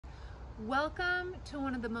Welcome to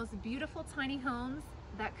one of the most beautiful tiny homes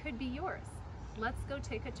that could be yours. Let's go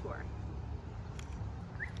take a tour.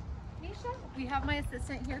 Nisha, we have my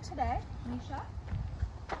assistant here today. Nisha.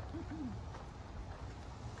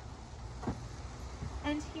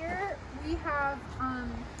 And here we have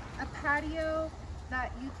a patio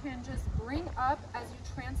that you can just bring up as you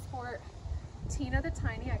transport Tina the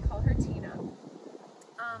Tiny, I call her Tina,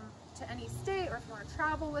 to any state, or if you want to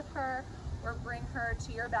travel with her or bring her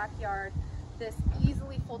to your backyard. This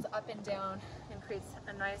easily folds up and down and creates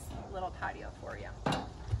a nice little patio for you.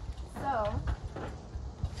 So,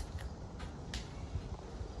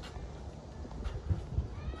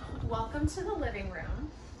 welcome to the living room.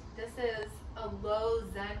 This is a low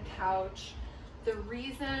Zen couch. The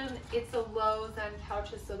reason it's a low Zen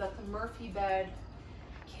couch is so that the Murphy bed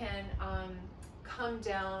can come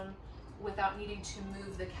down without needing to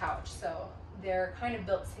move the couch. So they're kind of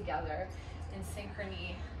built together in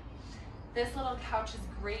synchrony. This little couch is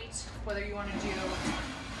great whether you want to do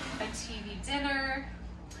a TV dinner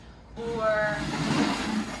or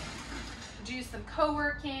do some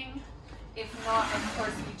co-working. If not, of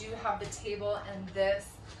course, we do have the table, and this,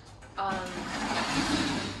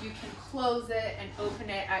 you can close it and open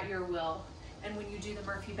it at your will. And when you do the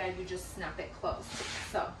Murphy bed, you just snap it closed.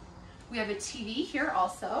 So we have a TV here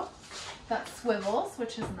also that swivels,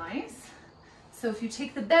 which is nice. So if you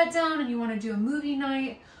take the bed down and you want to do a movie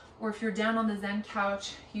night, or if you're down on the Zen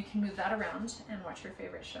couch, you can move that around and watch your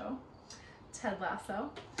favorite show, Ted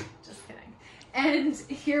Lasso. Just kidding. And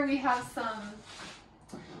here we have some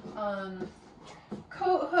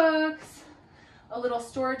coat hooks, a little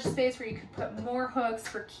storage space where you could put more hooks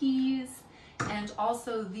for keys, and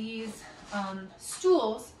also these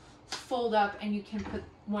stools fold up and you can put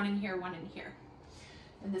one in here, one in here.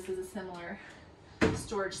 And this is a similar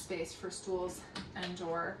storage space for stools and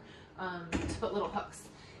or to put little hooks.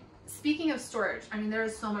 Speaking of storage, I mean, there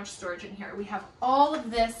is so much storage in here. We have all of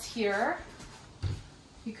this here.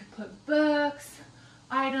 You could put books,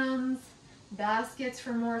 items, baskets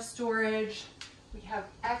for more storage. We have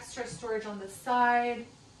extra storage on the side.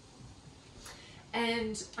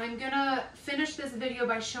 And I'm gonna finish this video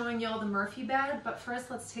by showing y'all the Murphy bed, but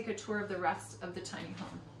first let's take a tour of the rest of the tiny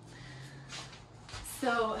home.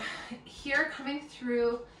 So here, coming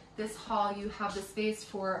through this hall, you have the space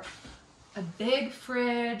for a big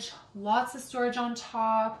fridge, lots of storage on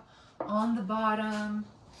top, on the bottom.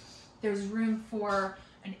 There's room for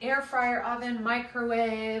an air fryer, oven,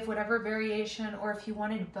 microwave, whatever variation, or if you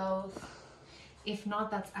wanted both. If not,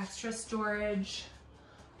 that's extra storage.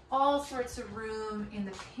 All sorts of room in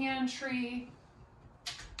the pantry.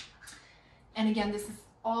 And again, this is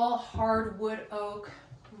all hardwood oak,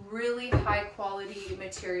 really high quality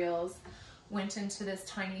materials went into this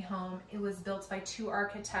tiny home. It was built by 2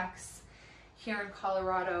 architects here in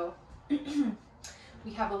Colorado.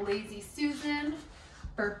 We have a Lazy Susan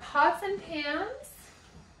for pots and pans,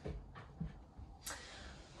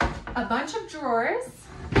 a bunch of drawers,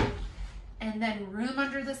 and then room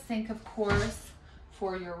under the sink, of course,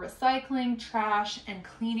 for your recycling, trash, and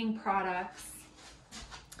cleaning products.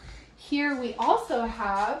 Here we also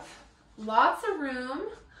have lots of room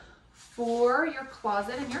for your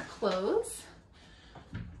closet and your clothes.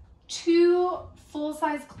 2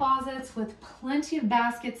 full-size closets with plenty of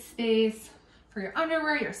basket space for your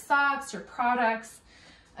underwear, your socks, your products.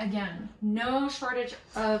 Again, no shortage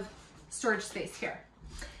of storage space here.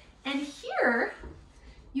 And here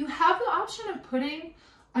you have the option of putting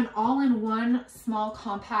an all-in-one small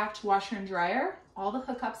compact washer and dryer. All the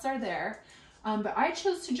hookups are there, but I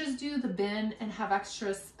chose to just do the bin and have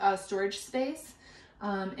extra storage space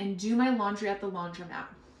and do my laundry at the laundromat.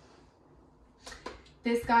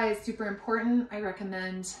 This guy is super important. I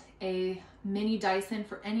recommend a mini Dyson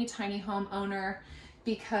for any tiny home owner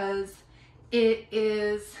because it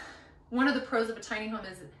is, one of the pros of a tiny home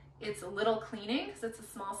is it's a little cleaning because it's a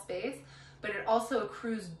small space, but it also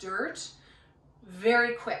accrues dirt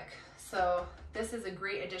very quick. So this is a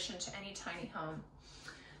great addition to any tiny home.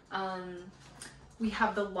 We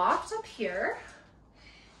have the loft up here,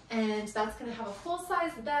 and that's gonna have a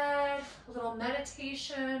full-size bed, a little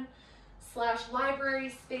meditation / library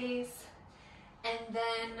space, and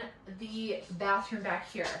then the bathroom back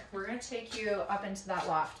here. We're gonna take you up into that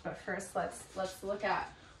loft, but first let's look at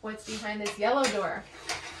what's behind this yellow door.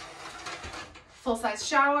 Full-size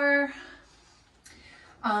shower.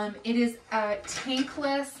 It is a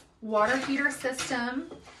tankless water heater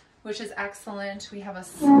system, which is excellent. We have a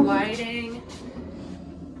sliding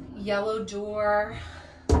yellow door.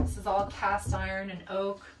 This is all cast iron and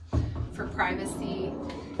oak for privacy.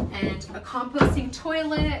 And a composting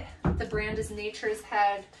toilet. The brand is Nature's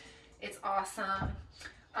Head. It's awesome.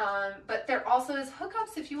 But there also is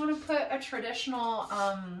hookups if you want to put a traditional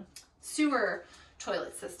sewer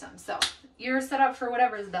toilet system. So you're set up for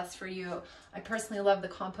whatever is best for you. I personally love the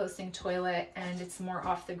composting toilet, and it's more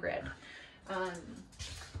off the grid.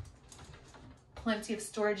 Plenty of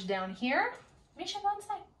storage down here. Misha, go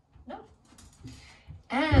inside. No.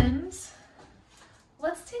 And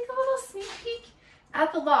let's take a little sneak peek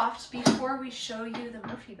at the loft before we show you the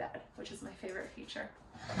Murphy bed, which is my favorite feature.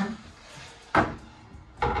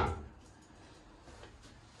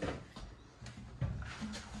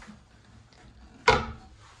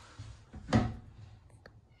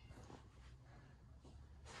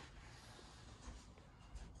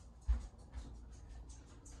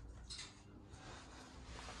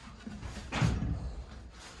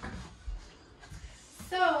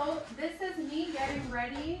 So this is me getting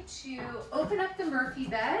ready to open up the Murphy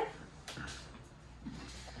bed.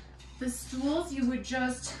 The stools you would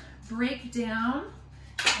just break down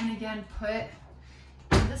and again put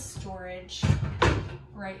in the storage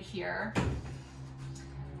right here.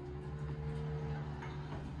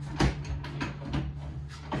 I'll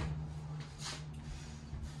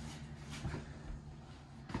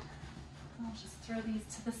just throw these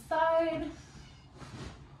to the side.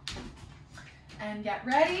 And get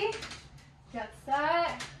ready, get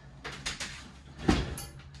set,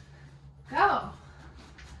 go.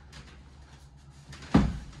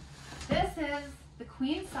 This is the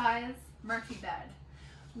queen size Murphy bed,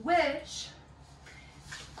 which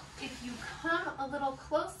if you come a little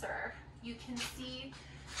closer, you can see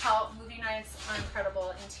how movie nights are incredible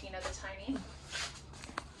in Tina the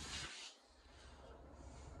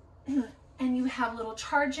Tiny. And you have little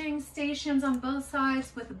charging stations on both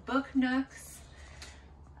sides with book nooks.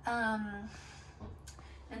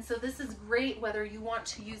 And so this is great whether you want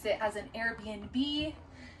to use it as an Airbnb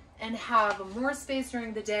and have more space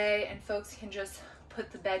during the day and folks can just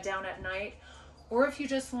put the bed down at night, or if you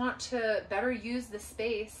just want to better use the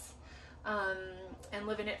space and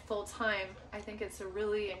live in it full time. I think it's a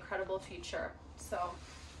really incredible feature. So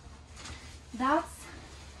that's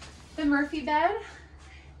the Murphy bed,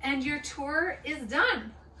 and your tour is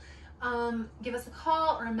done. Give us a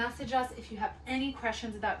call or message us if you have any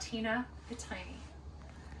questions about Tina the Tiny.